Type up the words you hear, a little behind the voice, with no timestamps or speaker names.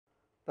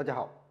大家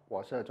好，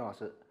我是庄老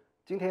师。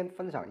今天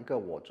分享一个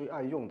我最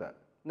爱用的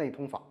内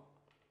通法，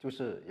就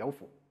是揉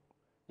腹。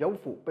揉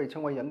腹被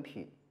称为人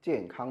体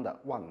健康的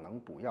万能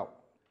补药。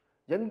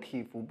人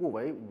体腹部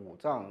为五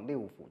脏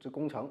六腑之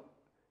工程，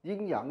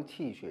阴阳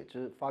气血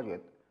之发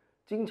源。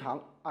经常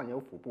按揉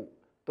腹部，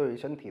对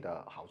身体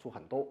的好处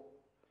很多。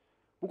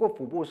不过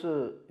腹部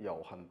是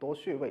有很多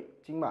穴位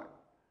经脉，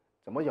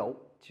怎么揉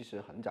其实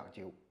很讲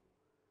究。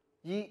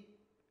一、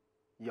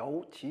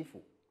揉脐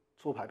腹，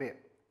促排便。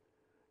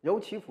揉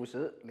脐腹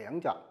时，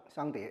两掌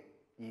相叠，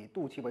以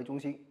肚脐为中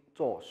心，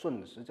做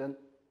顺时针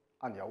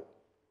按揉，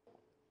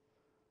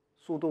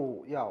速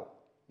度要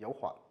柔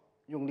缓，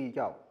用力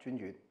要均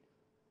匀。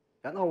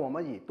然后我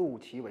们以肚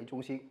脐为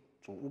中心，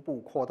逐步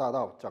扩大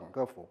到整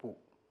个腹部，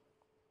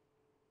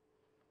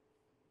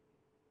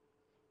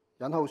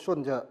然后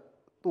顺着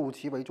肚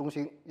脐为中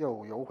心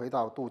又揉回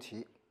到肚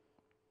脐，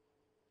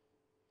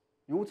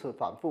如此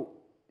反复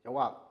揉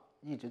按，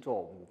一直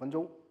做5分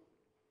钟。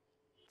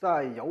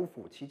在揉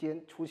腹期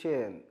间出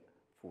现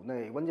腹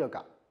内温热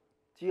感、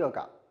饥饿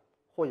感，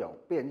或有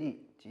便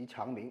意及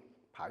肠鸣、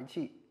排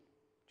气，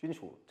均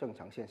属正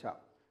常现象，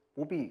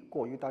不必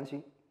过于担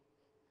心。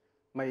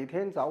每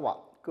天早晚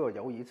各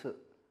揉1次，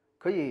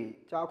可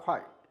以加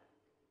快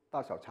大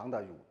小肠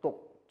的蠕动，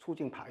促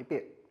进排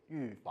便，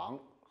预防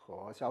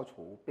和消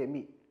除便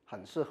秘，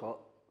很适合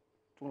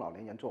中老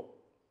年人做。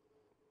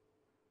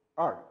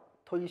2、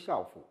推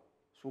笑腹，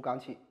疏肝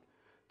气。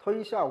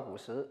推笑腹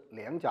时，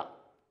两掌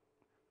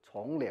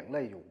从两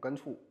肋乳根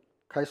处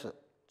开始，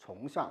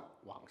从上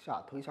往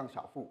下推向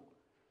小腹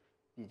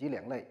以及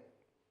两肋，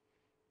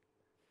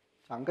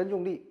掌根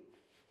用力，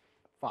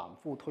反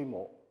复推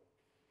磨，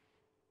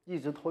一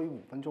直推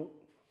5分钟。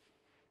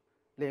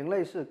两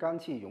肋是肝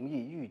气容易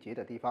郁结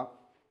的地方，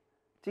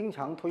经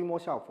常推摸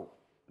笑腹、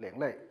两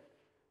肋，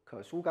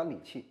可疏肝理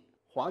气，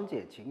缓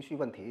解情绪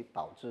问题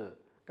导致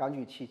肝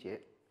郁气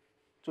结，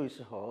最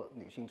适合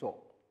女性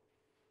做。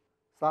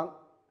3、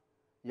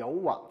揉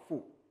脘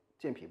腹，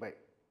健脾胃。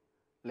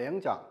两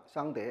掌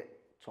相叠，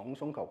从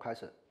胸口开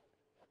始，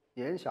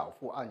沿小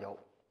腹按揉，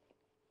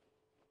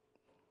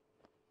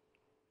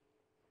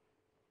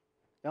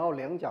然后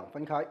两掌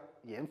分开，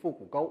沿腹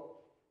股沟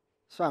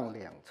向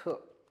两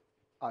侧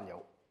按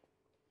揉，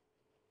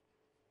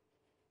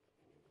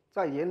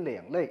再沿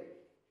两肋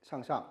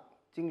向上，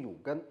经乳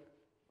根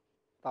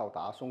到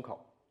达胸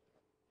口，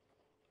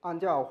按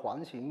照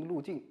环形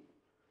路径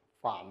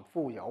反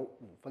复揉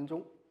5分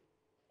钟。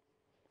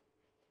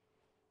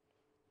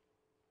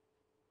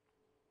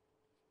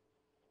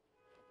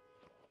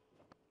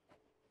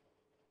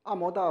按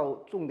摩到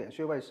重点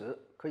穴位时，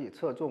可以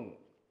侧重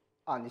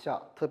按一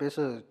下，特别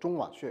是中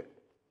脘穴。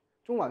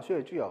中脘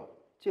穴具有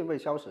健胃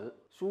消食、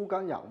疏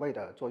肝养胃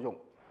的作用，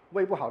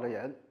胃不好的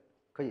人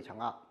可以常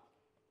按。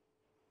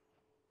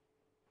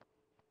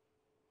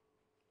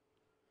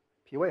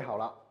脾胃好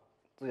了，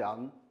自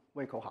然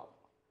胃口好，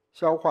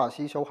消化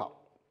吸收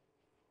好，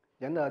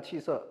人的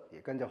气色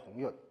也跟着红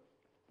润，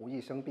不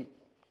易生病。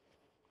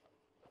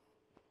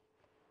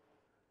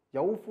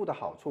揉腹的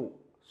好处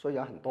虽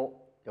然很多，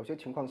有些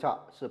情况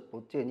下是不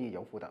建议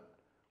揉腹的。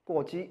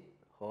过饥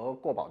和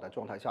过饱的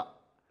状态下，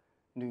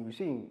女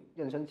性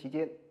妊娠期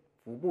间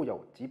腹部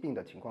有疾病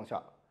的情况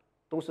下，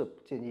都是不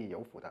建议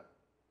揉腹的。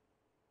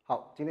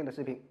好，今天的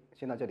视频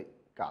先到这里，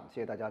感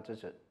谢大家支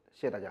持，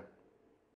谢谢大家。